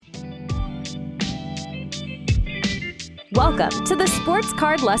Welcome to the Sports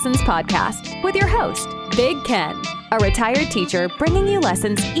Card Lessons Podcast with your host, Big Ken, a retired teacher bringing you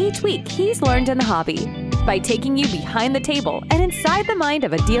lessons each week he's learned in the hobby by taking you behind the table and inside the mind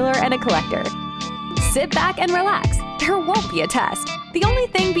of a dealer and a collector. Sit back and relax. There won't be a test. The only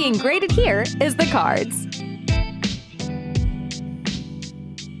thing being graded here is the cards.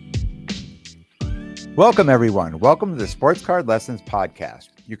 Welcome, everyone. Welcome to the Sports Card Lessons Podcast.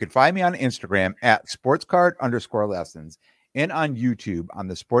 You can find me on Instagram at sportscard_lessons and on YouTube on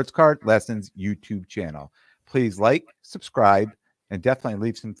the Sports Card Lessons YouTube channel. Please like, subscribe, and definitely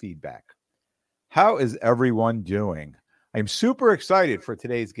leave some feedback. How is everyone doing? I'm super excited for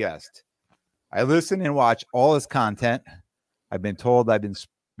today's guest. I listen and watch all his content. I've been told I've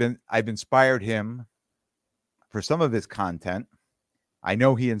inspired him for some of his content. I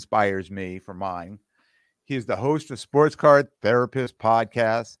know he inspires me for mine. He is the host of Sports Card Therapist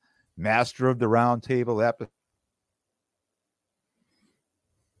Podcast, master of the Roundtable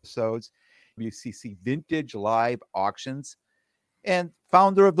episodes, WCC Vintage Live Auctions, and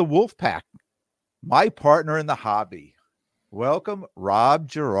founder of the Wolf Pack, my partner in the hobby. Welcome, Rob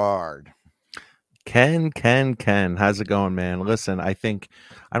Girard. Ken, how's it going, man? Listen, I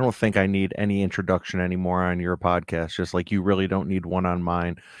don't think I need any introduction anymore on your podcast, just like you really don't need one on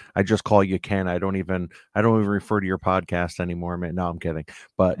mine. I just call you Ken. I don't even refer to your podcast anymore, man. No, I'm kidding.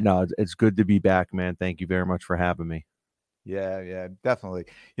 But no, it's good to be back, man. Thank you very much for having me. Yeah, definitely.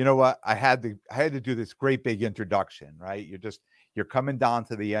 You know what? I had to do this great big introduction, right? You're coming down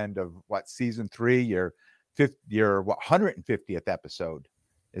to the end of season 3, your 150th episode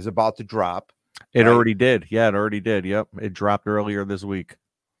is about to drop. It already did. Yeah, it already did. Yep. It dropped earlier this week.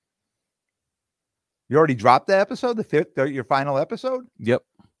 You already dropped the episode, the 5th, your final episode? Yep.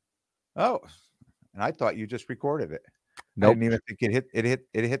 Oh, and I thought you just recorded it. Nope. I didn't even think it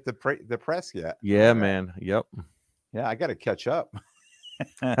hit the press yet. Yeah, man. Yep. Yeah, I got to catch up.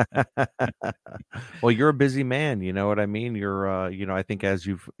 Well, you're a busy man. You know what I mean? You're, I think as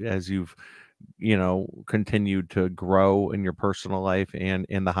you've continued to grow in your personal life and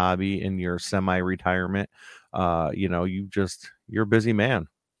in the hobby, in your semi-retirement, you're a busy man.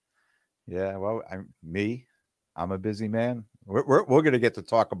 Yeah, well, I'm a busy man. We're going to get to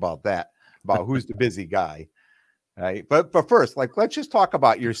talk about that, about who's the busy guy, right? But first, let's just talk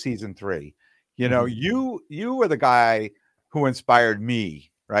about your season 3. You were the guy who inspired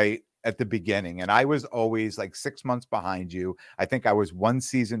me, right, at the beginning, and I was always 6 months behind you. I think I was 1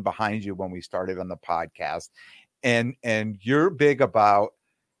 season behind you when we started on the podcast, and you're big about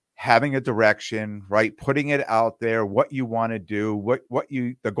having a direction, right? Putting it out there, what you want to do,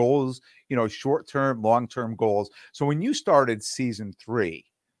 the goals, short-term, long-term goals. So when you started season 3,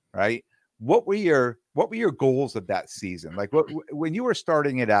 right, what were your goals of that season? When you were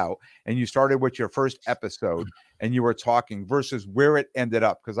starting it out and you started with your first episode and you were talking versus where it ended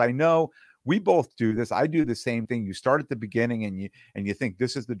up? Because I know we both do this. I do the same thing. You start at the beginning and you think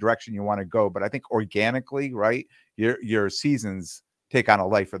this is the direction you want to go. But I think organically, right, your seasons take on a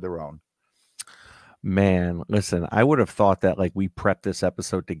life of their own. Man, listen, I would have thought that we prepped this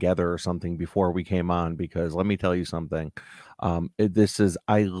episode together or something before we came on, because let me tell you something.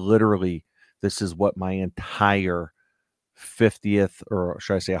 This is what my entire 50th, or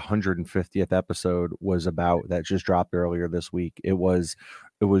should I say 150th episode was about, that just dropped earlier this week. It was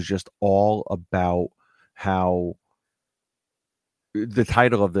just all about how the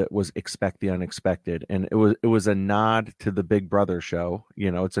title of it was Expect the Unexpected. And it was a nod to the Big Brother show.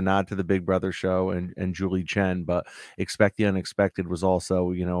 It's a nod to the Big Brother show and Julie Chen, but Expect the Unexpected was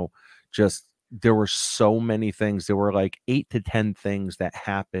also, just, there were so many things. There were 8 to 10 things that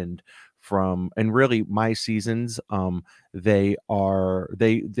happened and really my seasons, they're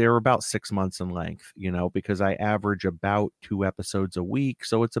about 6 months in length, because I average about 2 episodes a week.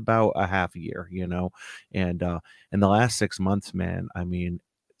 So it's about a half a year, and in the last 6 months, man, I mean,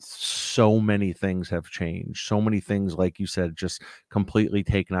 so many things have changed. So many things, like you said, just completely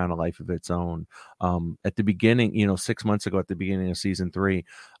taken on a life of its own. At the beginning, 6 months ago, at the beginning of season 3,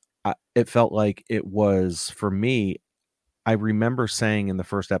 it felt like it was, for me, I remember saying in the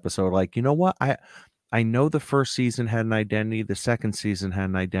first episode, you know what? I know the first season had an identity, the second season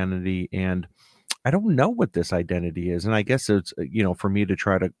had an identity, and I don't know what this identity is. And I guess it's, for me to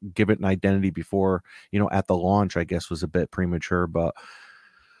try to give it an identity before, at the launch, I guess was a bit premature. But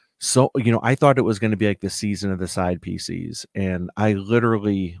so, I thought it was going to be the season of the side PCs. And I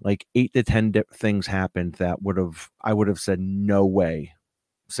literally 8 to 10 things happened that I would have said, no way.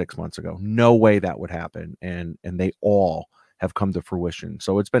 6 months ago, no way that would happen, and they all have come to fruition.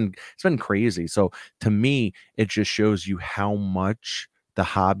 So it's been crazy. So to me, it just shows you how much the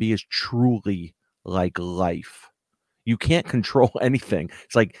hobby is truly like life. You can't control anything.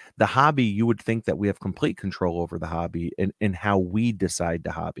 It's like the hobby, you would think that we have complete control over the hobby and how we decide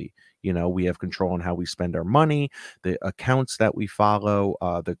the hobby. We have control on how we spend our money, the accounts that we follow,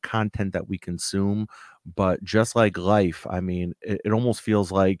 the content that we consume. But just like life, I mean, it almost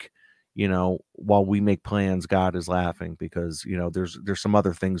feels like, while we make plans, God is laughing because, there's some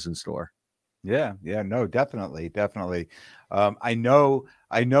other things in store. Yeah, no, definitely. I know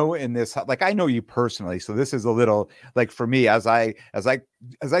in this, like, I know you personally, so this is a little like for me as I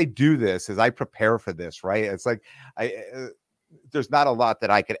do this, as I prepare for this, right? It's like there's not a lot that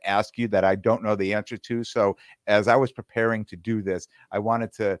I could ask you that I don't know the answer to. So as I was preparing to do this, I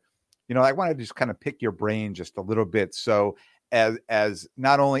wanted to just kind of pick your brain just a little bit. So as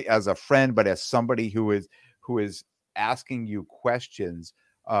not only as a friend, but as somebody who is asking you questions.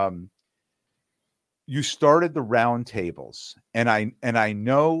 You started the round tables, and I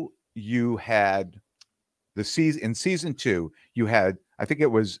know you had the season in season 2. You had, I think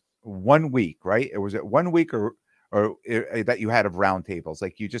it was 1 week, right? It was at 1 week or that you had of round tables.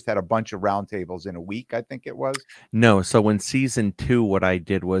 Like you just had a bunch of round tables in a week, I think it was. No, so in season 2, what I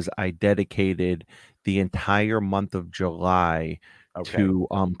did was I dedicated the entire month of July to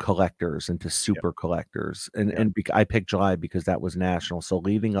collectors and to super collectors, and I picked July because that was national. So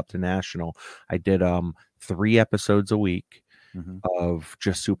leading up to national, I did 3 episodes a week of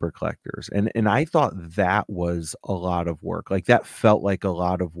just super collectors, and I thought that was a lot of work. Like that felt like a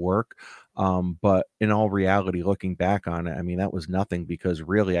lot of work. But in all reality, looking back on it, I mean, that was nothing because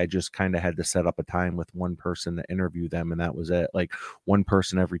really I just kind of had to set up a time with one person to interview them, and that was it. Like one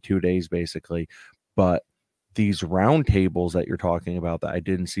person every 2 days, basically. But these round tables that you're talking about that I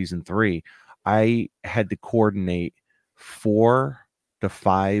did in season 3, I had to coordinate 4 to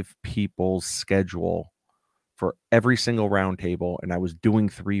 5 people's schedule for every single round table, and I was doing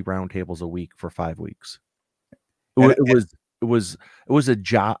 3 round tables a week for 5 weeks. It was a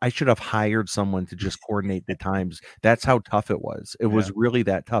job. I should have hired someone to just coordinate the times. That's how tough it was. It was really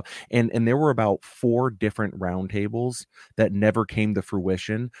that tough. And there were about 4 different roundtables that never came to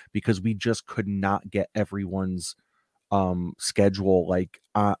fruition because we just could not get everyone's schedule like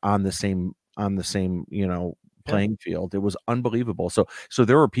on the same playing field. It was unbelievable. So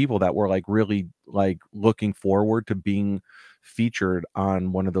there were people that were like really like looking forward to being featured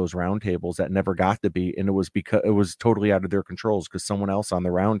on one of those roundtables that never got to be, and it was because it was totally out of their controls because someone else on the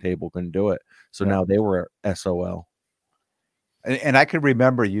roundtable couldn't do it. So now they were SOL. And I could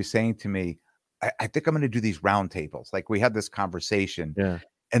remember you saying to me, I think I'm going to do these roundtables. Like we had this conversation. Yeah.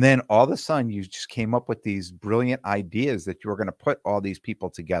 And then all of a sudden you just came up with these brilliant ideas that you were going to put all these people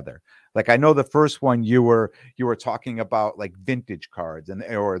together. Like I know the first one you were talking about like vintage cards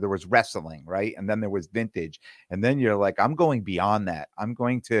or there was wrestling, right? And then there was vintage. And then you're like, I'm going beyond that. I'm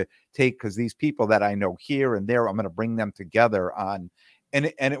going to take, because these people that I know here and there, I'm going to bring them together on.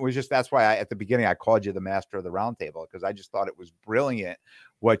 And it was just, that's why at the beginning I called you the master of the round table, because I just thought it was brilliant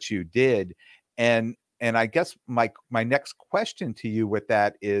what you did. And I guess my next question to you with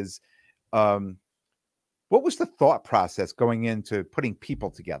that is, what was the thought process going into putting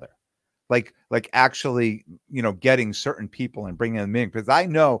people together? Like actually, getting certain people and bringing them in? Because I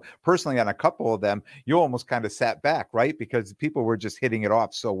know personally on a couple of them, you almost kind of sat back, right? Because people were just hitting it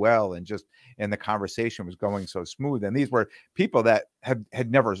off so well and the conversation was going so smooth. And these were people that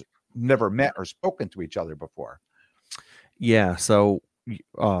had never met or spoken to each other before. Yeah. So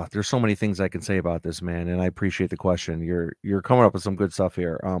there's so many things I can say about this, man, and I appreciate the question. You're coming up with some good stuff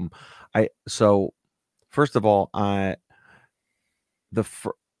here. So first of all,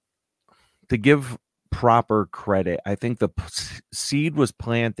 to give proper credit, I think the seed was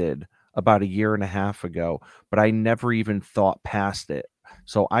planted about 1.5 years ago, but I never even thought past it.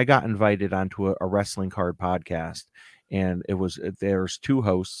 So I got invited onto a wrestling card podcast, and there's 2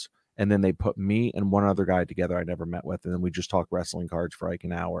 hosts. And then they put me and one other guy together I never met with. And then we just talked wrestling cards for like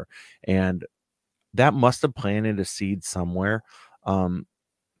an hour. And that must have planted a seed somewhere. I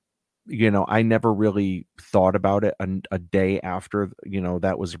never really thought about it a day after,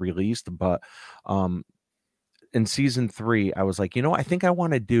 that was released. But in season 3, I was like, I think I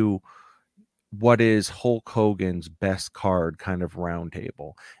want to do what is Hulk Hogan's best card kind of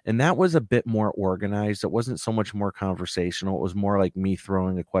roundtable. And that was a bit more organized. It wasn't so much more conversational. It was more like me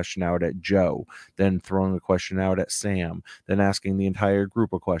throwing a question out at Joe, then throwing a question out at Sam, then asking the entire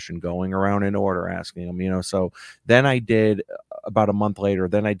group a question, going around in order, asking them, so then I did about a month later,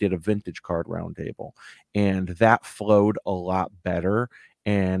 then I did a vintage card roundtable, and that flowed a lot better.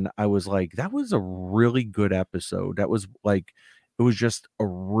 And I was like, that was a really good episode. That was like, it was just a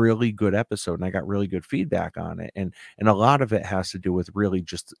really good episode, and I got really good feedback on it. And a lot of it has to do with really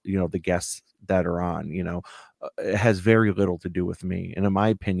just, the guests that are on, it has very little to do with me. And in my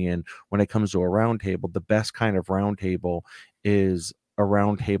opinion, when it comes to a roundtable, the best kind of roundtable is a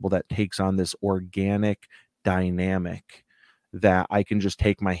roundtable that takes on this organic dynamic that I can just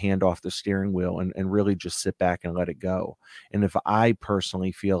take my hand off the steering wheel and really just sit back and let it go. And if I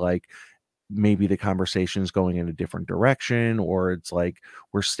personally feel like maybe the conversation is going in a different direction, or it's like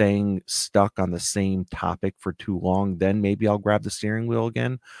we're staying stuck on the same topic for too long, then maybe I'll grab the steering wheel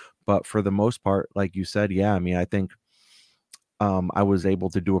again. But for the most part, like you said, yeah, I mean, I think I was able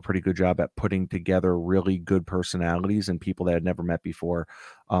to do a pretty good job at putting together really good personalities and people that I'd never met before.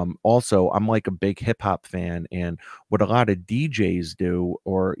 Also, I'm like a big hip hop fan, and what a lot of DJs do,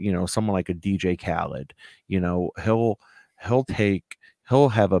 or someone like a DJ Khaled, he'll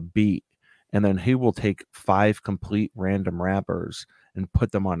have a beat, and then he will take 5 complete random rappers and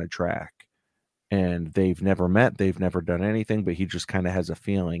put them on a track. And they've never met, they've never done anything, but he just kind of has a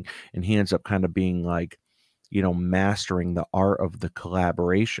feeling, and he ends up kind of being like, mastering the art of the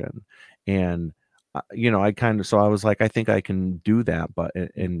collaboration. And so I was like, I think I can do that, but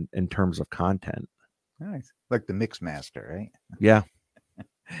in terms of content. Nice. Like the mix master, right? Yeah.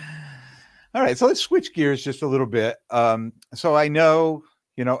 All right, so let's switch gears just a little bit. So I know,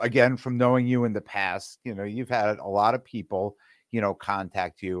 again, from knowing you in the past, you've had a lot of people,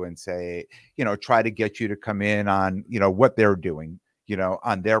 contact you and say, try to get you to come in on, what they're doing,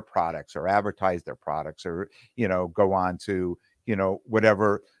 on their products, or advertise their products, or, go on to,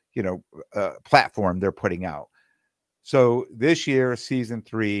 whatever, platform they're putting out. So this year, season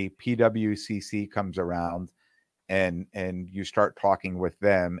 3, PWCC comes around, and you start talking with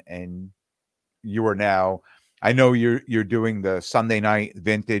them, and you are now, I know you're doing the Sunday night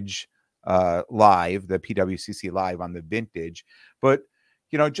vintage live, the PWCC live on the vintage, but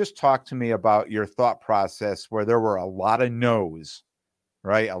just talk to me about your thought process, where there were a lot of no's,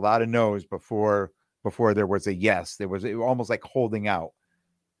 right? A lot of no's before there was a yes. It was almost like holding out.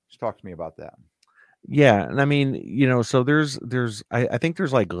 Just talk to me about that. Yeah, and I mean, so there's I think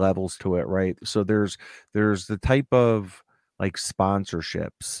there's like levels to it, right? So there's the type of like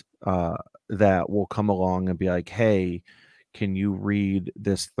sponsorships that will come along and be like, hey, can you read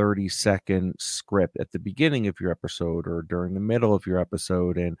this 30-second script at the beginning of your episode or during the middle of your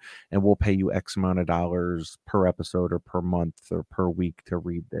episode, and we'll pay you X amount of dollars per episode or per month or per week to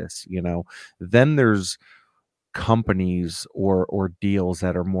read this. Then there's companies or deals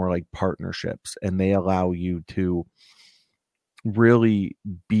that are more like partnerships, and they allow you to really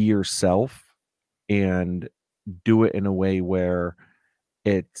be yourself and do it in a way where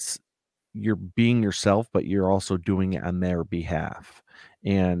it's you're being yourself, but you're also doing it on their behalf.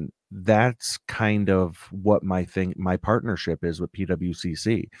 And that's kind of what my partnership is with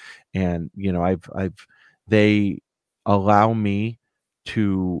PWCC. And they allow me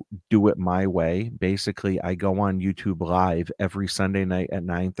to do it my way. Basically, I go on YouTube live every Sunday night at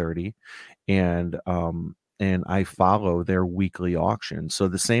 9:30, and I follow their weekly auctions. So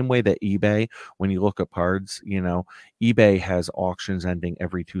the same way that eBay, when you look at cards, eBay has auctions ending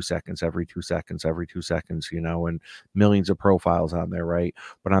every 2 seconds, every 2 seconds, every 2 seconds, and millions of profiles on there, right?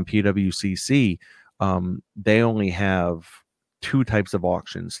 But on PWCC, they only have 2 types of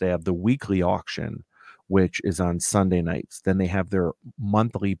auctions. They have the weekly auction, which is on Sunday nights. Then they have their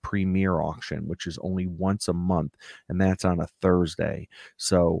monthly premiere auction, which is only once a month, and that's on a Thursday.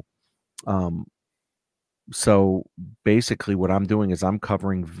 So basically what I'm doing is I'm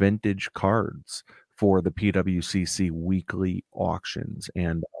covering vintage cards for the PWCC weekly auctions.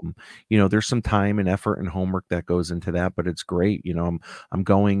 And, there's some time and effort and homework that goes into that, but it's great. I'm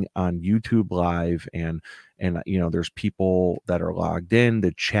going on YouTube live, and there's people that are logged in.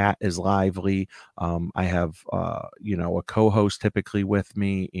 The chat is lively. I have, a co-host typically with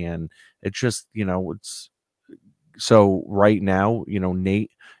me, and it's just, so right now,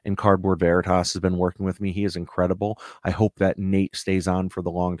 Nate in Cardboard Veritas has been working with me. He is incredible. I hope that Nate stays on for the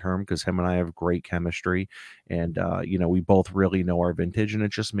long term, because him and I have great chemistry, and we both really know our vintage, and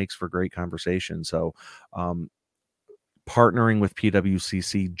it just makes for great conversation. So partnering with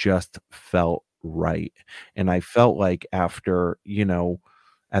PWCC just felt right. And I felt like after,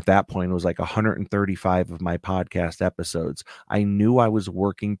 at that point, it was like 135 of my podcast episodes, I knew I was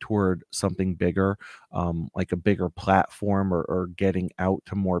working toward something bigger, like a bigger platform, or getting out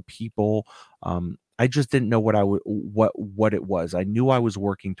to more people. I just didn't know what it was. I knew I was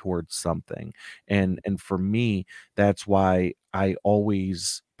working towards something. And for me, that's why I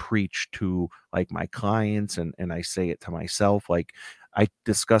always preach to like my clients, and I say it to myself, like, I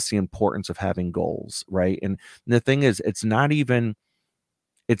discuss the importance of having goals, right? And the thing is, it's not even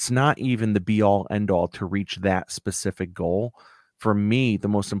the be all end all to reach that specific goal. For me, the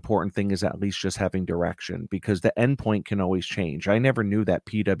most important thing is at least just having direction, because the end point can always change. I never knew that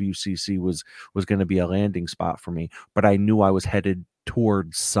PWCC was going to be a landing spot for me, but I knew I was headed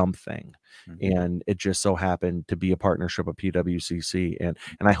towards something. Mhm. And it just so happened to be a partnership with PWCC, and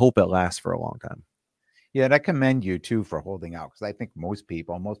I hope it lasts for a long time. Yeah, and I commend you too for holding out, because I think most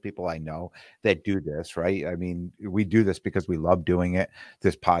people I know that do this, right? I mean, we do this because we love doing it.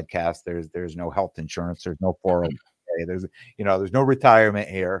 This podcast, there's no health insurance, there's no 401k, there's no retirement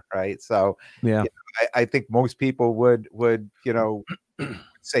here, right? So, Yeah. I think most people would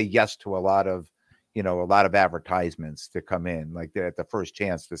say yes to a lot of advertisements to come in, like at the first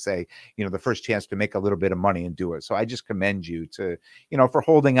chance to say, the first chance to make a little bit of money and do it. So I just commend you to, for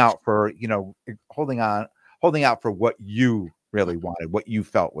holding out for, holding out for what you really wanted, what you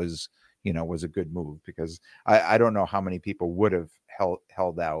felt was a good move, because I don't know how many people would have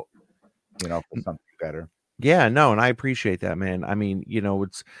held out, for something better. Yeah, no, and I appreciate that, man. I mean,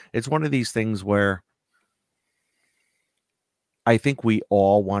 it's one of these things where I think we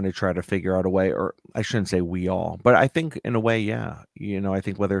all want to try to figure out a way, or I shouldn't say we all, but I think in a way, yeah. I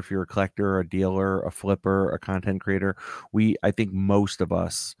think whether if you're a collector, a dealer, a flipper, a content creator, I think most of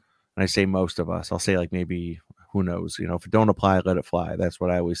us, and I say most of us, I'll say like maybe, who knows, if it don't apply, let it fly. That's what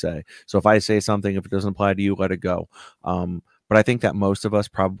I always say. So if I say something, if it doesn't apply to you, let it go. But I think that most of us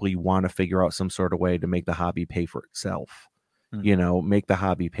probably want to figure out some sort of way to make the hobby pay for itself, make the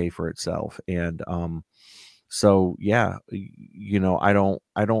hobby pay for itself. And, so yeah, I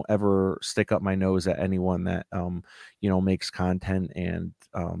don't ever stick up my nose at anyone that makes content and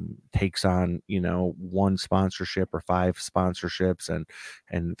takes on one sponsorship or 5 sponsorships,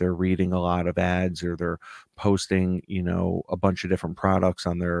 and they're reading a lot of ads, or they're posting a bunch of different products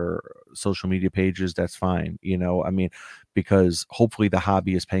on their social media pages. That's fine. I mean, because hopefully the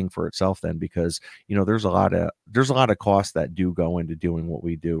hobby is paying for itself then, because there's a lot of costs that do go into doing what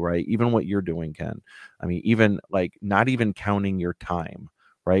we do, right? Even what you're doing, Ken. I mean, even like not even counting your time,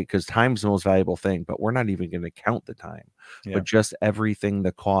 right? Because time's the most valuable thing, but we're not even going to count the time. Yeah. But just everything,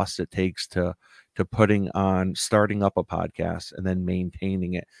 the cost it takes to starting up a podcast and then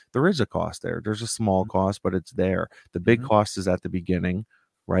maintaining it. There is a cost there. There's a small cost, but it's there. The big cost is at the beginning,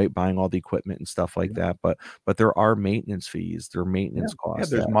 right? Buying all the equipment and stuff like that. But there are maintenance fees. There are maintenance costs.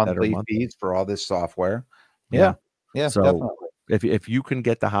 There's monthly fees for all this software. Yeah. So definitely. If you can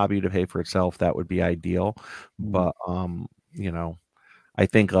get the hobby to pay for itself, that would be ideal. But I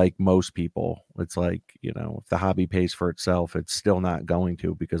think like most people, it's like, if the hobby pays for itself, it's still not going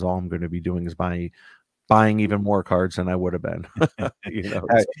to, because all I'm going to be doing is buying even more cards than I would have been. Yeah,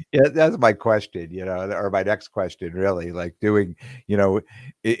 that's my question, or my next question, really, like doing,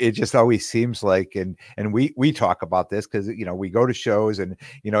 it just always seems like, and we talk about this because, we go to shows, and,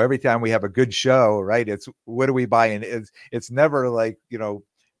 every time we have a good show, right, it's, what do we buy? And it's never like,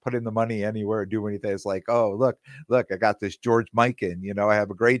 put in the money anywhere or do anything. It's like, oh, look, I got this George Mikan, I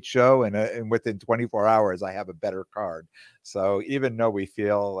have a great show, and within 24 hours, I have a better card. So even though we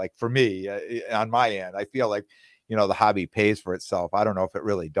feel like, for me, on my end, I feel like, the hobby pays for itself. I don't know if it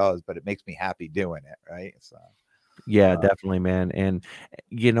really does, but it makes me happy doing it. Right. So, yeah, definitely, man. And,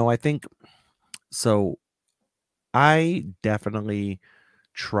 I think, so I definitely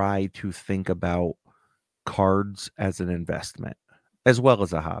try to think about cards as an investment as well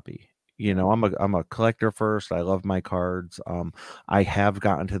as a hobby. I'm a collector first. I love my cards. I have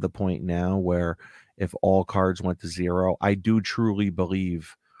gotten to the point now where if all cards went to zero, I do truly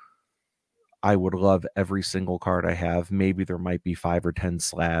believe I would love every single card I have. Maybe there might be 5 or 10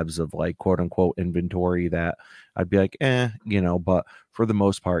 slabs of like quote unquote inventory that I'd be like, but for the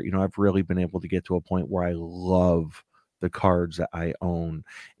most part, I've really been able to get to a point where I love the cards that I own.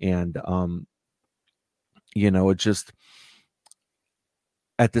 And it just,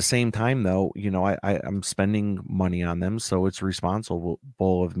 at the same time, though, I'm spending money on them, so it's responsible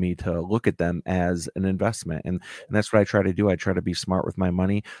of me to look at them as an investment, and that's what I try to do. I try to be smart with my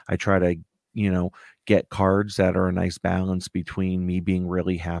money. I try to, get cards that are a nice balance between me being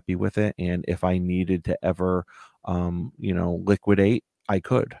really happy with it, and if I needed to ever, liquidate, I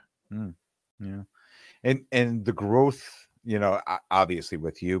could. Yeah, and the growth, obviously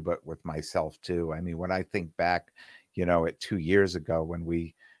with you, but with myself too. I mean, when I think back, at 2 years ago, when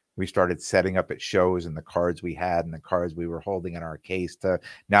we started setting up at shows, and the cards we had and the cards we were holding in our case, to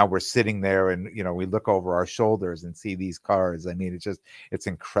now we're sitting there and, we look over our shoulders and see these cards. I mean, it's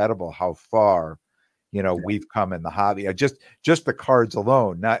incredible how far, we've come in the hobby. Just the cards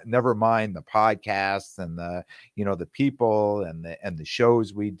alone, never mind the podcasts and the the people and the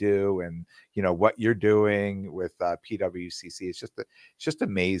shows we do, and what you're doing with PWCC. It's just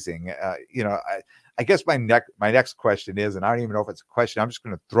amazing. I guess my next question is, and I don't even know if it's a question, I'm just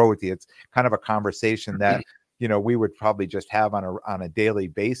going to throw it to you. It's kind of a conversation that we would probably just have on a daily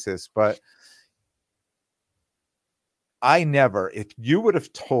basis. But if you would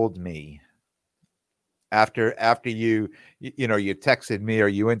have told me after you texted me, or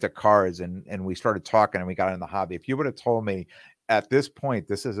you into cards, and we started talking and we got in the hobby, if you would have told me at this point,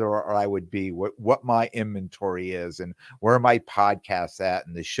 this is where I would be, what my inventory is, and where my podcasts at,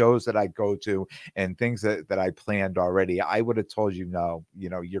 and the shows that I go to, and things that I planned already, I would have told you, no,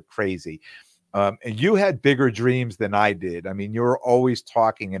 you're crazy. And you had bigger dreams than I did. I mean, you were always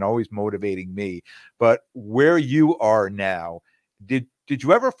talking and always motivating me. But where you are now, did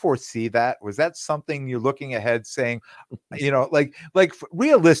you ever foresee that? Was that something you're looking ahead saying, like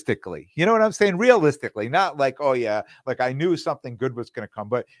realistically, you know what I'm saying? Realistically, not like, oh yeah, like I knew something good was going to come,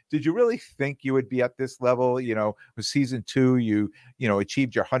 but did you really think you would be at this level? With season 2, you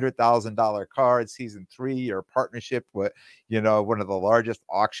achieved your $100,000 card. Season 3, your partnership with, one of the largest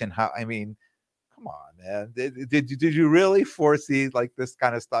auction house. I mean, come on, man. Did you really foresee like this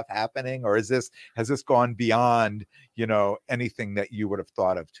kind of stuff happening, or has this gone beyond anything that you would have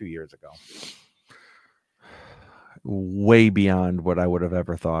thought of 2 years ago? Way beyond what I would have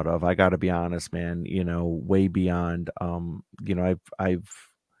ever thought of. I got to be honest, man. Way beyond. I've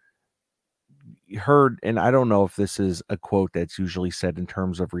heard, and I don't know if this is a quote that's usually said in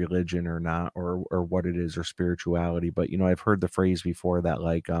terms of religion or not, or what it is, or spirituality, but I've heard the phrase before that,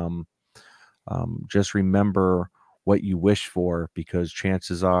 like, just remember what you wish for, because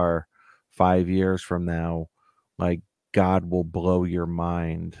chances are 5 years from now, like, God will blow your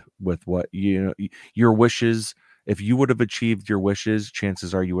mind with what your wishes. If you would have achieved your wishes,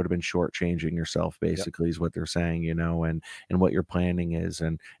 chances are you would have been shortchanging yourself, basically. Yep. Is what they're saying, and what your planning is.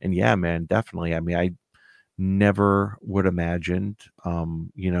 And yeah, man, definitely. I mean, I never would imagined,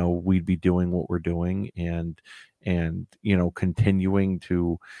 we'd be doing what we're doing, and continuing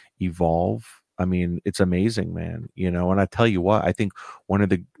to evolve. I mean, it's amazing, man. And I tell you what, I think one of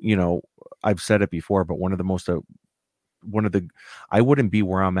the, I've said it before, but I wouldn't be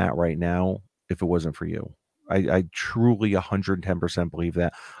where I'm at right now if it wasn't for you. I truly 110% believe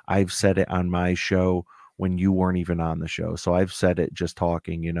that. I've said it on my show when you weren't even on the show. So I've said it just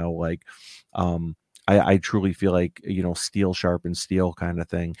talking, I truly feel like, steel sharpens steel kind of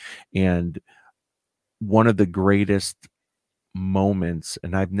thing. And one of the greatest moments,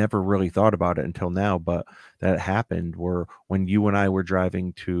 and I've never really thought about it until now, but that happened, were when you and I were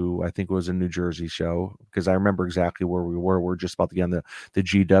driving to, I think it was a New Jersey show, because I remember exactly where we were. We're just about to get on the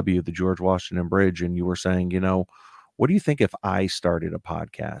GW, the George Washington Bridge, and you were saying, what do you think if I started a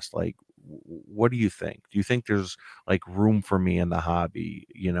podcast? Like, what do you think? Do you think there's like room for me in the hobby?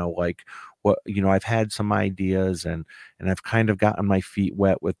 Like, what, I've had some ideas, and I've kind of gotten my feet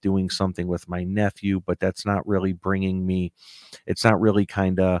wet with doing something with my nephew, but that's not really it's not really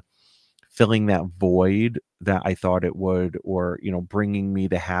kind of filling that void that I thought it would, or, bringing me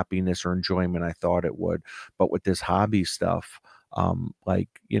the happiness or enjoyment I thought it would. But with this hobby stuff, what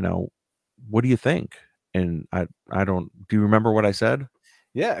do you think? And I don't, do you remember what I said?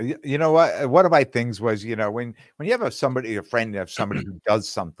 Yeah. You know what? One of my things was, when you have a friend of somebody who does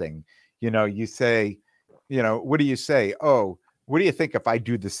something, you say, what do you say? Oh, what do you think if I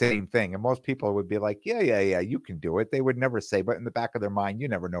do the same thing? And most people would be like, yeah, you can do it. They would never say, but in the back of their mind, you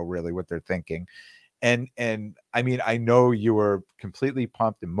never know really what they're thinking. And I mean, I know you were completely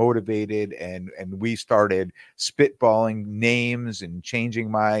pumped and motivated, and we started spitballing names and changing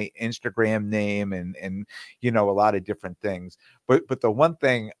my Instagram name and a lot of different things. But the one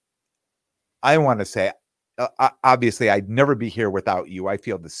thing I want to say, obviously, I'd never be here without you. I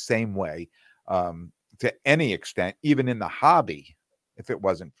feel the same way, to any extent, even in the hobby, if it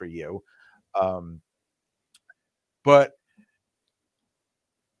wasn't for you. But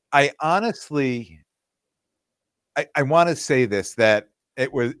I honestly, I want to say this, that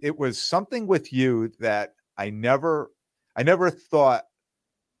it was something with you that I never thought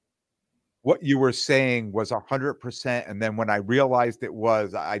what you were saying was 100%. And then when I realized it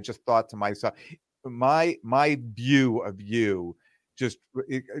was, I just thought to myself, my view of you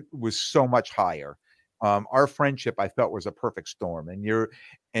it was so much higher. Our friendship, I felt, was a perfect storm. And you're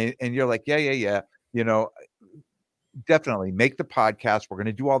like, yeah, definitely make the podcast. We're going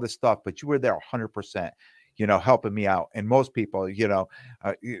to do all this stuff, but you were there 100%. helping me out. And most people,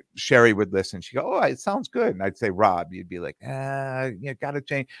 Sherry would listen. She go, "Oh, it sounds good." And I'd say, "Rob," you'd be like, got to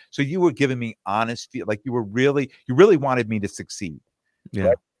change. So you were giving me honest feel, like you really wanted me to succeed. Yeah.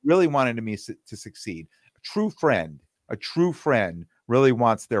 Right? Really wanted me to succeed. A true friend really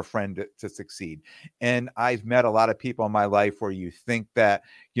wants their friend to succeed. And I've met a lot of people in my life where you think that,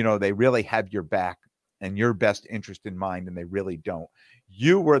 they really have your back and your best interest in mind, and they really don't.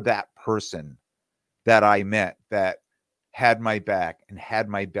 You were that person that I met that had my back and had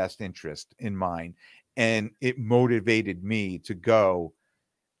my best interest in mind. And it motivated me to go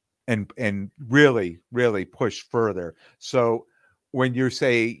and really, really push further. So when you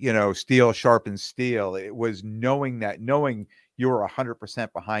say, steel sharpens steel, it was knowing you were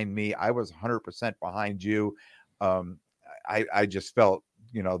 100% behind me. I was 100% behind you. I just felt,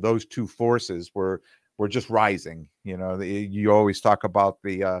 those two forces were just rising. You always talk about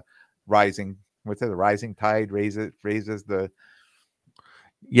the rising, what's it? The rising tide raises the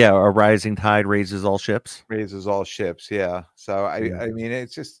Yeah, a rising tide raises all ships. Yeah. So Yeah. I mean,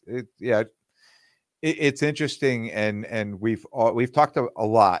 it's just it's interesting, and we've talked a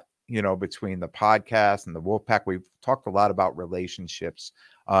lot, between the podcast and the Wolfpack. We've talked a lot about relationships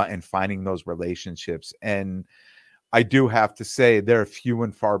and finding those relationships, and I do have to say they're few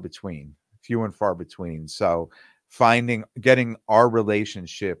and far between. So getting our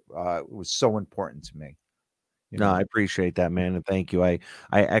relationship was so important to me. No, I appreciate that, man, and thank you. I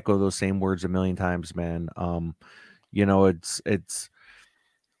echo those same words a million times, man. It's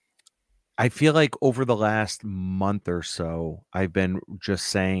I feel like over the last month or so, I've been just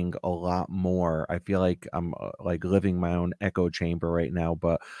saying a lot more. I feel like I'm like living my own echo chamber right now,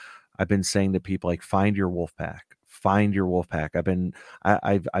 but I've been saying to people like, find your wolf pack. Find your wolf pack.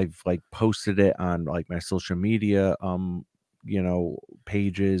 I've like posted it on like my social media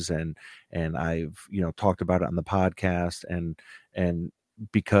pages, and I've talked about it on the podcast, and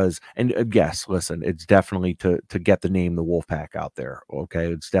because yes, listen, it's definitely to get the name the Wolfpack out there. Okay,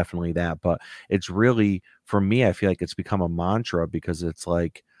 it's definitely that, but it's really, for me, I feel like it's become a mantra, because it's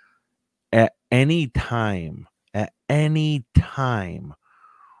like at any time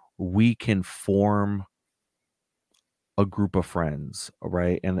we can form a group of friends,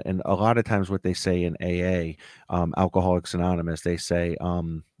 right? And a lot of times what they say in AA, Alcoholics Anonymous, they say,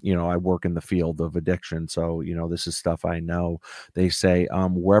 I work in the field of addiction, so this is stuff I know. They say,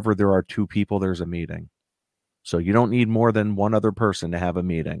 wherever there are two people, there's a meeting. So you don't need more than one other person to have a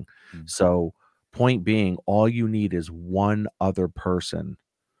meeting. Mm. So point being, all you need is one other person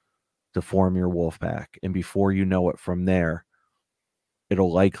to form your wolf pack, and before you know it, from there,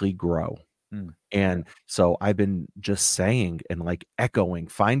 it'll likely grow. Mm. And so I've been just saying and like echoing,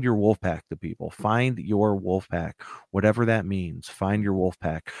 find your wolf pack to people, find your wolf pack, whatever that means. Find your wolf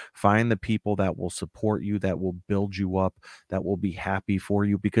pack, find the people that will support you, that will build you up, that will be happy for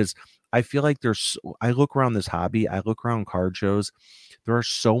you. Because I feel like I look around this hobby, I look around card shows, there are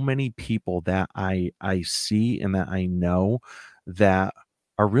so many people that I see and that I know that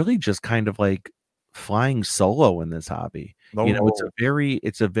are really just kind of like flying solo in this hobby.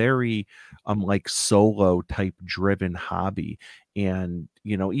 It's a very like solo type driven hobby. And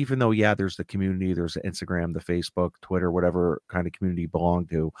even though there's the community, there's the Instagram, the Facebook, Twitter, whatever kind of community you belong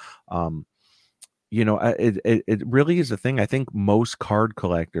to, it really is a thing. I think most card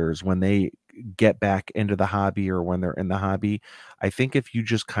collectors, when they get back into the hobby, or when they're in the hobby, I think if you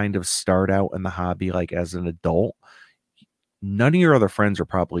just kind of start out in the hobby like as an adult, none of your other friends are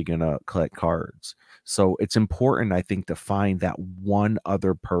probably going to collect cards. So it's important, I think, to find that one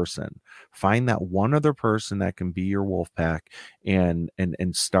other person. Find that one other person that can be your wolf pack, and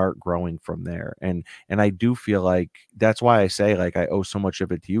start growing from there. And I do feel like that's why I say, like, I owe so much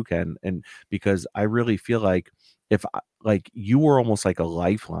of it to you, Ken, and because I really feel like like you were almost like a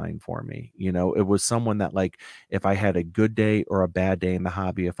lifeline for me. It was someone that, like, if I had a good day or a bad day in the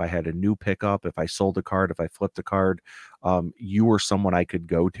hobby, if I had a new pickup, if I sold a card, if I flipped a card, you were someone I could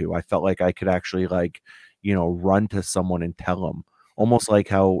go to. I felt like I could actually, like, run to someone and tell them, almost like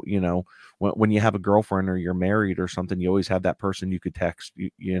how, when you have a girlfriend or you're married or something, you always have that person you could text.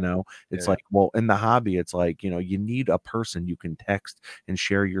 It's like, well, in the hobby, it's like, you need a person you can text and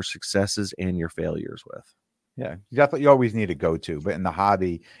share your successes and your failures with. Yeah, definitely. You always need a go-to, but in the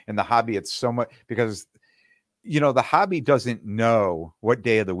hobby, it's so much, because the hobby doesn't know what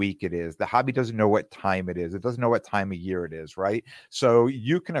day of the week it is. The hobby doesn't know what time it is. It doesn't know what time of year it is, right? So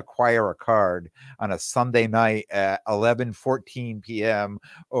you can acquire a card on a Sunday night at 11:14 p.m.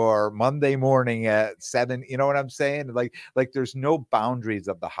 or Monday morning at 7. You know what I'm saying? Like there's no boundaries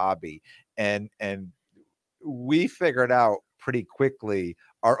of the hobby. And we figured out pretty quickly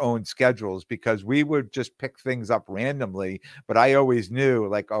our own schedules, because we would just pick things up randomly. But I always knew,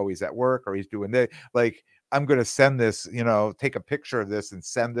 like, oh, he's at work or he's doing this. Like, I'm going to send this, take a picture of this and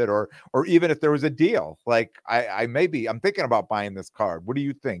send it, or even if there was a deal, like I'm thinking about buying this card. What do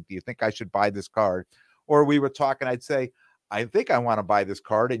you think? Do you think I should buy this card? Or we would talk and I'd say, I think I want to buy this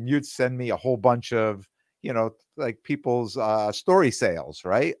card. And you'd send me a whole bunch of, like people's story sales,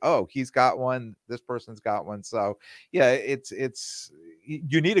 right? Oh, he's got one. This person's got one. So yeah, it's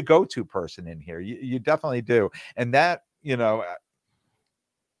you need a go-to person in here. You definitely do. And that,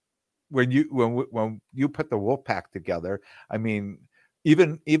 when you put the Wolfpack together, I mean,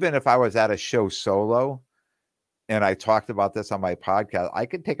 even if I was at a show solo and I talked about this on my podcast, I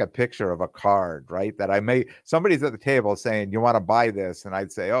could take a picture of a card, right? That somebody's at the table saying, you want to buy this? And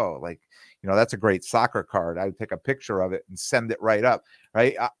I'd say, oh, like, that's a great soccer card. I would take a picture of it and send it right up,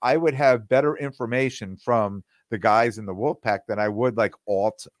 right? I would have better information from the guys in the Wolfpack than I would like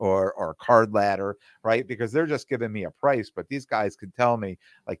Alt or Card Ladder, right? Because they're just giving me a price, but these guys could tell me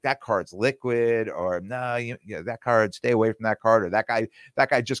like that card's liquid, or no, that card, stay away from that card, or that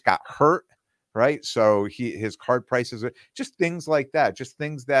guy just got hurt, right? So his card prices are just things like that, just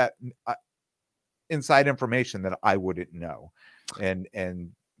things that inside information that I wouldn't know, and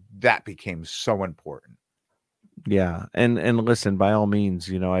that became so important. Yeah, and listen, by all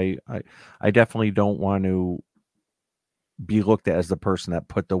means, I definitely don't want to be looked at as the person that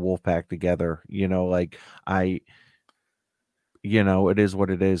put the Wolfpack together. It is what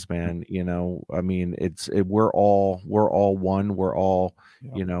it is, man. I mean, we're all one. We're all,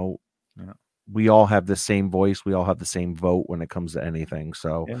 Yeah. we all have the same voice. We all have the same vote when it comes to anything.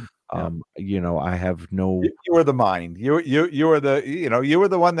 So, I have no. You were the mind. You were the you were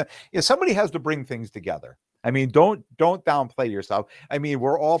the one that somebody has to bring things together. I mean, don't downplay yourself. I mean,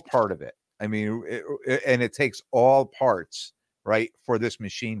 we're all part of it. I mean, and it takes all parts, right, for this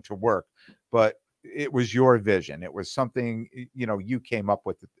machine to work. But it was your vision. It was something you came up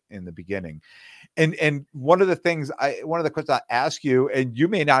with in the beginning. And one of the questions I ask you, and you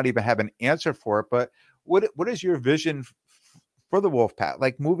may not even have an answer for it, but what is your vision for the Wolfpack,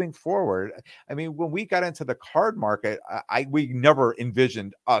 like moving forward? I mean, when we got into the card market, we never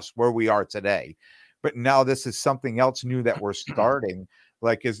envisioned us where we are today, but now this is something else new that we're starting.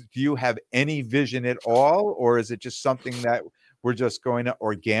 Like, do you have any vision at all, or is it just something that we're just going to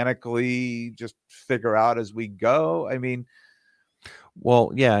organically just figure out as we go? I mean,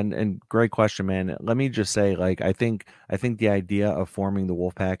 well, yeah, and great question, man. Let me just say, like, I think the idea of forming the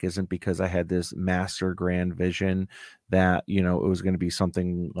Wolfpack isn't because I had this master grand vision that, it was going to be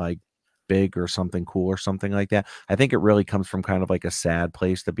something like big or something cool or something like that. I think it really comes from kind of like a sad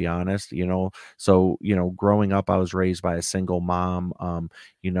place, to be honest. So growing up, I was raised by a single mom.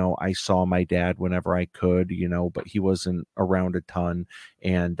 I saw my dad whenever I could, but he wasn't around a ton.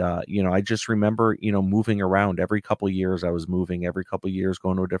 And I just remember moving around every couple of years. I was moving every couple of years,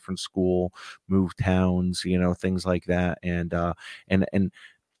 going to a different school, move towns, things like that. And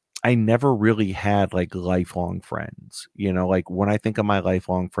I never really had like lifelong friends, like when I think of my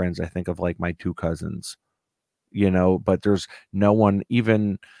lifelong friends, I think of like my two cousins, but there's no one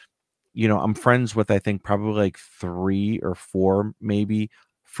even, I'm friends with, I think probably like 3 or 4, maybe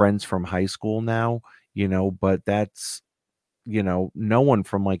friends from high school now, but that's, no one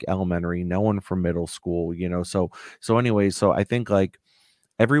from like elementary, no one from middle school, so anyways, so I think like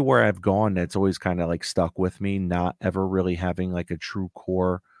everywhere I've gone, it's always kind of like stuck with me, not ever really having like a true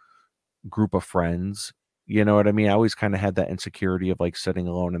core group of friends. You know what I mean? I always kind of had that insecurity of like sitting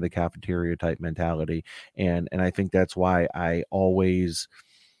alone in the cafeteria type mentality. And I think that's why I always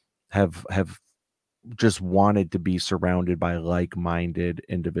have just wanted to be surrounded by like-minded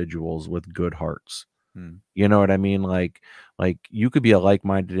individuals with good hearts. You know what I mean? Like you could be a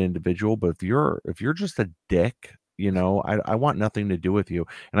like-minded individual, but if you're just a dick, I want nothing to do with you.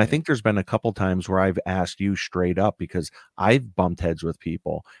 And I think there's been a couple times where I've asked you straight up, because I've bumped heads with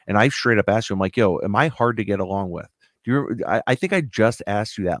people and I've straight up asked you, I'm like, yo, am I hard to get along with? I think I just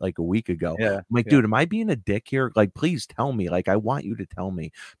asked you that like a week ago. Yeah, I'm like, dude, am I being a dick here? Like, please tell me. Like, I want you to tell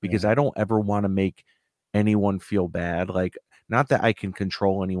me, because I don't ever want to make anyone feel bad. Like, not that I can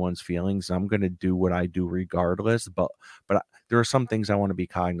control anyone's feelings. I'm going to do what I do regardless, but there are some things I want to be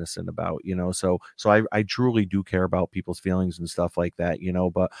cognizant about, so I truly do care about people's feelings and stuff like that,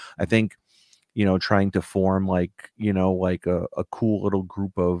 but I think, trying to form like, like a cool little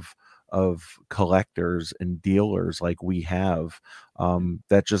group of collectors and dealers like we have,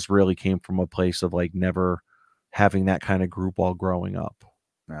 that just really came from a place of like never having that kind of group while growing up.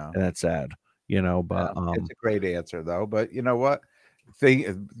 No. And that's sad. But it's a great answer though. But you know what?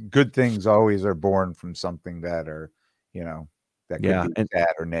 Good things always are born from something that are, that could Yeah, be and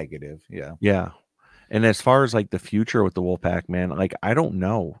sad or negative. Yeah. yeah. And as far as like the future with the Wolfpack, man, like I don't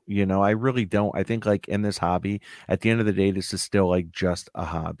know, I really don't. I think like in this hobby, at the end of the day, this is still like just a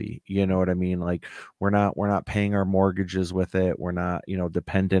hobby. You know what I mean? Like we're not paying our mortgages with it. We're not,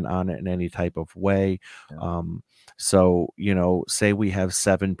 dependent on it in any type of way. Yeah. So, say we have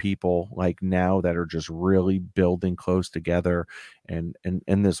 7 people like now that are just really building close together and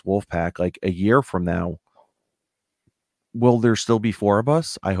in this Wolfpack, like a year from now, will there still be 4 of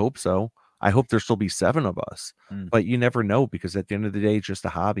us? I hope so. I hope there still be 7 of us. Mm. But you never know, because at the end of the day, it's just a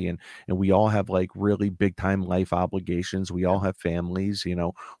hobby, and we all have like really big time life obligations. We all have families,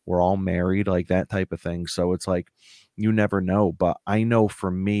 we're all married, like that type of thing. So it's like you never know. But I know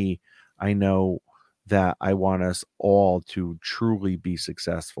for me, I know that I want us all to truly be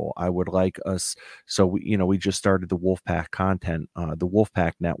successful. I would like us, so we just started the Wolfpack content, the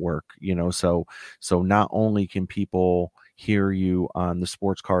Wolfpack network, so not only can people hear you on the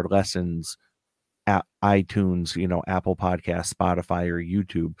Sports Card Lessons at iTunes, Apple Podcasts, Spotify, or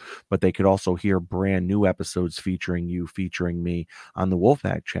YouTube, but they could also hear brand new episodes featuring you, featuring me on the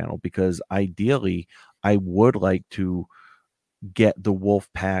Wolfpack channel, because ideally I would like to get the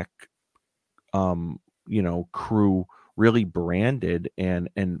Wolfpack crew really branded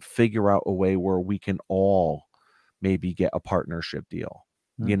and figure out a way where we can all maybe get a partnership deal.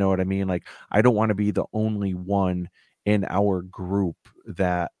 You know what I mean? Like, I don't want to be the only one in our group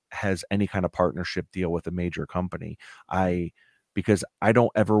that has any kind of partnership deal with a major company. Because I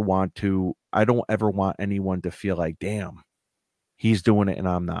don't ever want anyone to feel like, damn, he's doing it and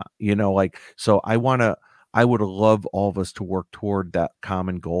I'm not, so I would love all of us to work toward that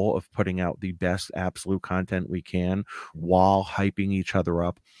common goal of putting out the best absolute content we can, while hyping each other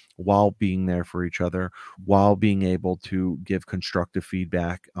up, while being there for each other, while being able to give constructive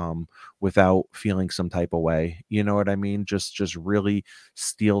feedback, without feeling some type of way. You know what I mean? Just really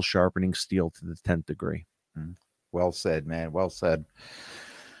steel sharpening steel to the 10th degree. Well said, man. Well said.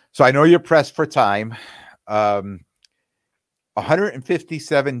 So I know you're pressed for time.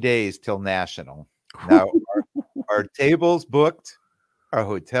 157 days till national. Now, our tables booked, our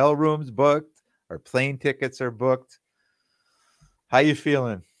hotel rooms booked, our plane tickets are booked. How you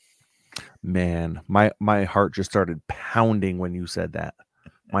feeling? Man, my heart just started pounding when you said that.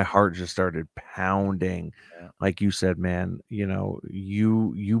 My heart just started pounding. Like you said, man,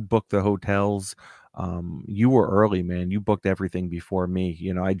 you booked the hotels. You were early, man. You booked everything before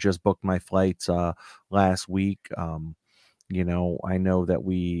me. I just booked my flights last week. I know that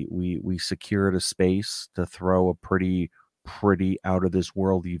we secured a space to throw a pretty out of this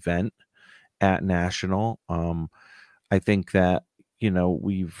world event at National. I think that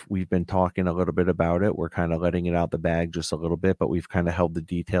we've been talking a little bit about it. We're kind of letting it out the bag just a little bit, but we've kind of held the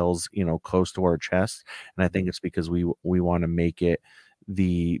details close to our chest, and I think it's because we want to make it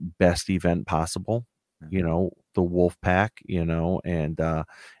the best event possible. The Wolfpack, and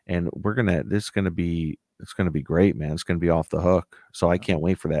it's gonna be great, man. It's gonna be off the hook. So I can't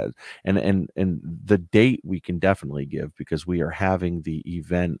wait for that. And the date we can definitely give, because we are having the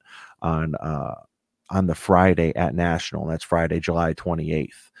event on the Friday at National. That's Friday, July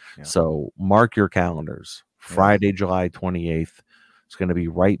 28th. Yeah. So mark your calendars. Friday, July 28th. It's going to be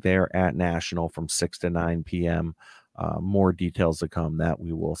right there at National from 6 to 9 p.m. More details to come, that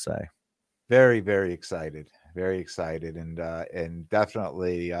we will say. Very, very excited. Very excited. And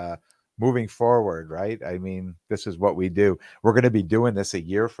definitely moving forward, right? I mean, this is what we do. We're going to be doing this a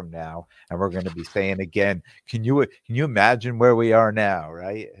year from now, and we're going to be saying again, can you imagine where we are now,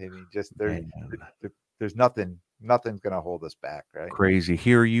 right? I mean, just there's nothing's going to hold us back, right? Crazy.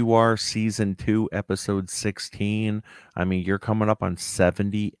 Here you are, season 2, episode 16. I mean, you're coming up on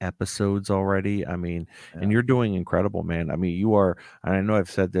 70 episodes already. I mean, and you're doing incredible, man. I mean, you are, and I know I've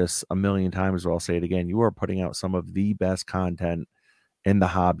said this a million times, but I'll say it again. You are putting out some of the best content in the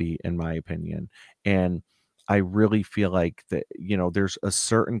hobby, in my opinion. And I really feel like that, there's a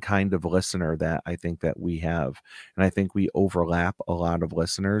certain kind of listener that I think that we have. And I think we overlap a lot of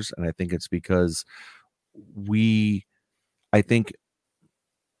listeners. And I think it's because I think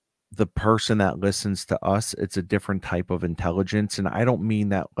the person that listens to us, it's a different type of intelligence. And I don't mean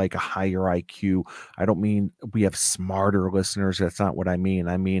that like a higher IQ. I don't mean we have smarter listeners. That's not what I mean.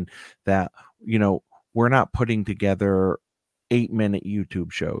 I mean that, we're not putting together 8-minute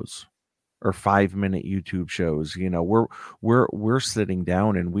YouTube shows or 5-minute YouTube shows. We're sitting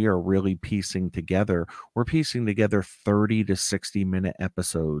down and we are really piecing together 30 to 60 minute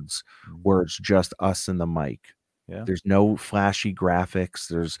episodes where it's just us and the mic. Yeah. There's no flashy graphics.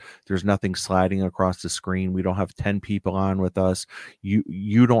 There's nothing sliding across the screen. We don't have 10 people on with us.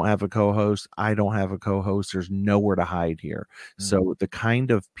 You don't have a co-host. I don't have a co-host. There's nowhere to hide here. So the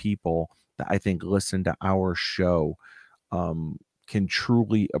kind of people that I think listen to our show can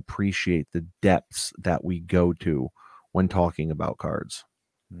truly appreciate the depths that we go to when talking about cards.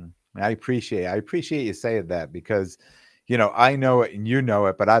 I appreciate you saying that, because, I know it and you know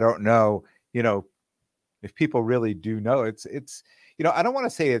it, but I don't know, if people really do know. It's I don't want to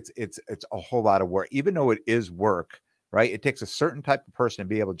say it's a whole lot of work, even though it is work, right? It takes a certain type of person to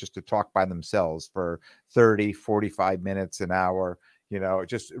be able just to talk by themselves for 30, 45 minutes, an hour,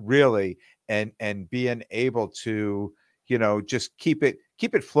 just really, and being able to, just keep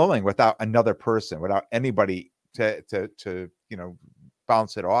it flowing without another person, without anybody to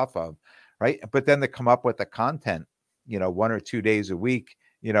bounce it off of, right? But then to come up with the content, 1 or 2 days a week,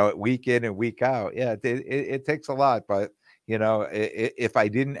 week in and week out. Yeah, it takes a lot, but if I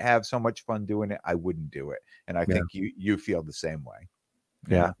didn't have so much fun doing it, I wouldn't do it. And I think you feel the same way.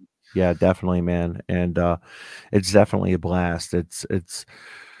 Yeah, definitely, man. And it's definitely a blast. It's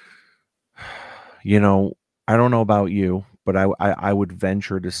I don't know about you, but I would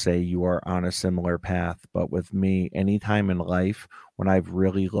venture to say you are on a similar path. But with me, anytime in life when I've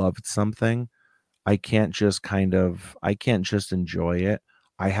really loved something, I can't just enjoy it.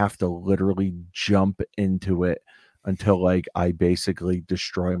 I have to literally jump into it until like I basically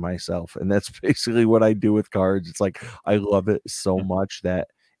destroy myself. And that's basically what I do with cards. It's like I love it so much that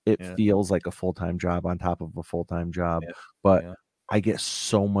it feels like a full-time job on top of a full-time job. But I get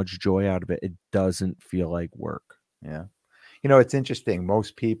so much joy out of it. It doesn't feel like work. Yeah. It's interesting.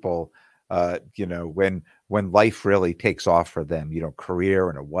 Most people, when life really takes off for them, career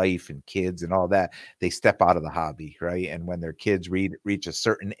and a wife and kids and all that, they step out of the hobby, right? And when their kids reach a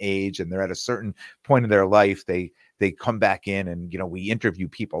certain age and they're at a certain point in their life, they come back in, and, we interview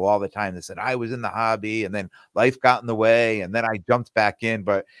people all the time that said, I was in the hobby and then life got in the way and then I jumped back in.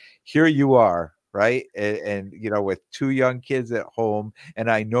 But here you are, right? And with 2 young kids at home, and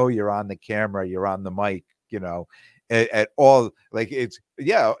I know you're on the camera, you're on the mic, at all, like it's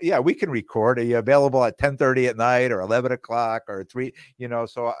we can record. Are you available at 10:30 at night or 11 o'clock or 3?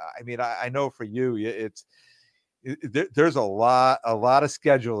 So I mean, I know for you, there's a lot of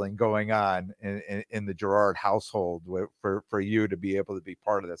scheduling going on in the Girard household for you to be able to be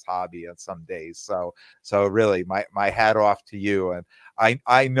part of this hobby on some days. So really, my hat off to you. And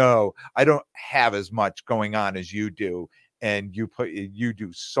I know I don't have as much going on as you do, and you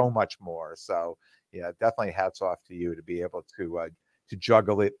do so much more. So yeah, definitely hats off to you to be able to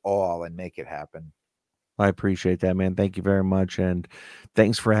juggle it all and make it happen. I appreciate that, man. Thank you very much. And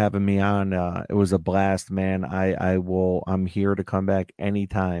thanks for having me on. It was a blast, man. I'm here to come back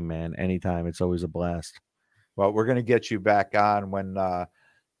anytime, man. Anytime. It's always a blast. Well, we're going to get you back on when the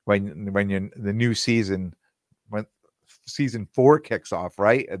new season, when season 4 kicks off,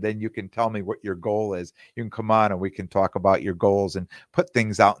 right? And then you can tell me what your goal is. You can come on and we can talk about your goals and put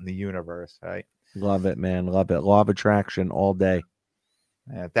things out in the universe, right? Love it, man. Love it. Law of attraction all day.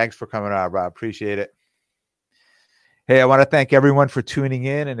 Yeah, thanks for coming on, Rob. Appreciate it. Hey, I want to thank everyone for tuning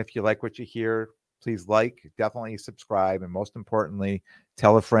in. And if you like what you hear, please definitely subscribe. And most importantly,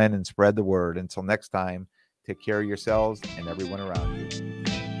 tell a friend and spread the word. Until next time, take care of yourselves and everyone around you.